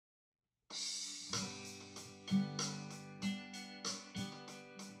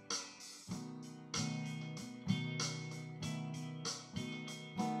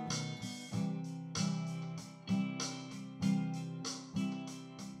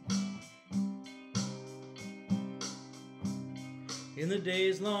in the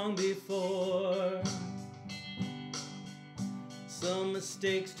days long before. Some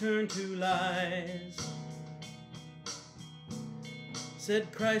mistakes turned to lies.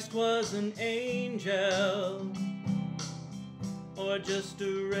 Said Christ was an angel or just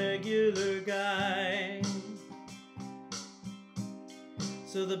a regular guy.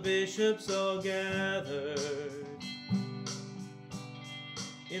 So the bishops all gathered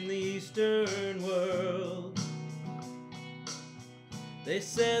in the Eastern world. They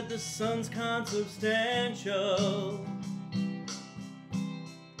said the Son's consubstantial.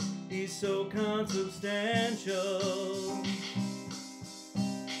 He's so consubstantial.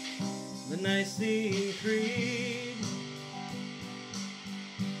 The Nicene Creed,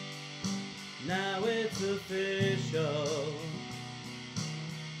 now it's official.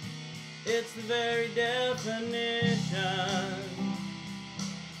 It's the very definition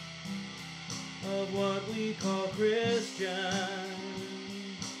of what we call Christian.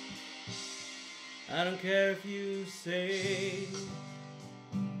 I don't care if you say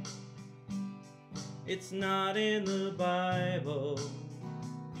it's not in the Bible,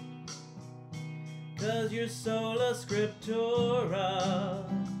 'cause your sola scriptura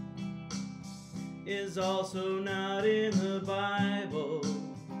is also not in the Bible.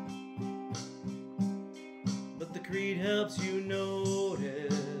 But the creed helps you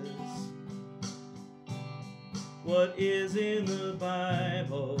notice what is in the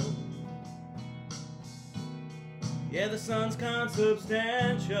Bible. Yeah, the Son's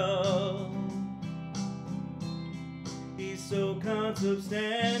consubstantial. He's so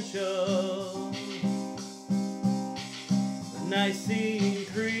consubstantial. The Nicene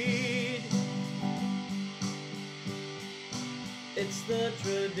Creed, it's the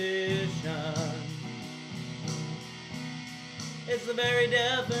tradition. It's the very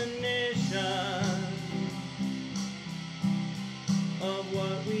definition of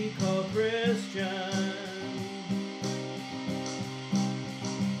what we call Christian.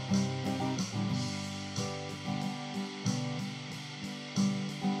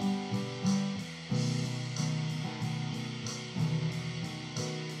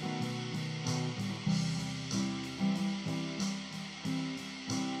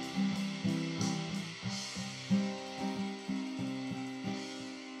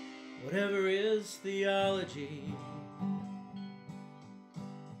 Whatever is theology,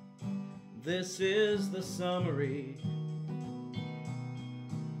 this is the summary.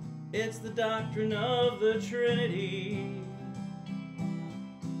 It's the doctrine of the Trinity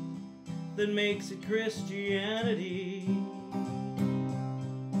that makes it Christianity.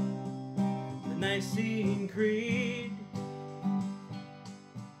 The Nicene Creed,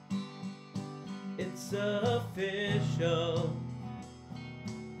 it's official.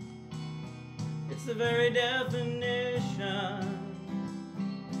 It's the very definition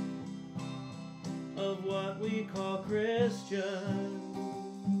of what we call Christian.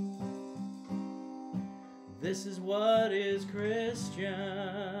 This is what is Christian.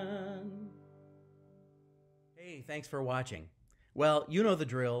 Hey, thanks for watching. Well, you know the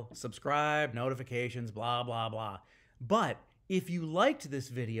drill. Subscribe, notifications, blah, blah, blah. But if you liked this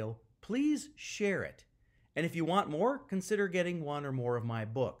video, please share it. And if you want more, consider getting one or more of my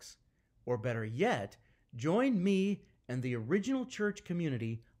books. Or better yet, join me and the original church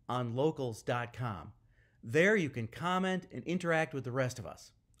community on locals.com. There you can comment and interact with the rest of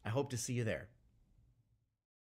us. I hope to see you there.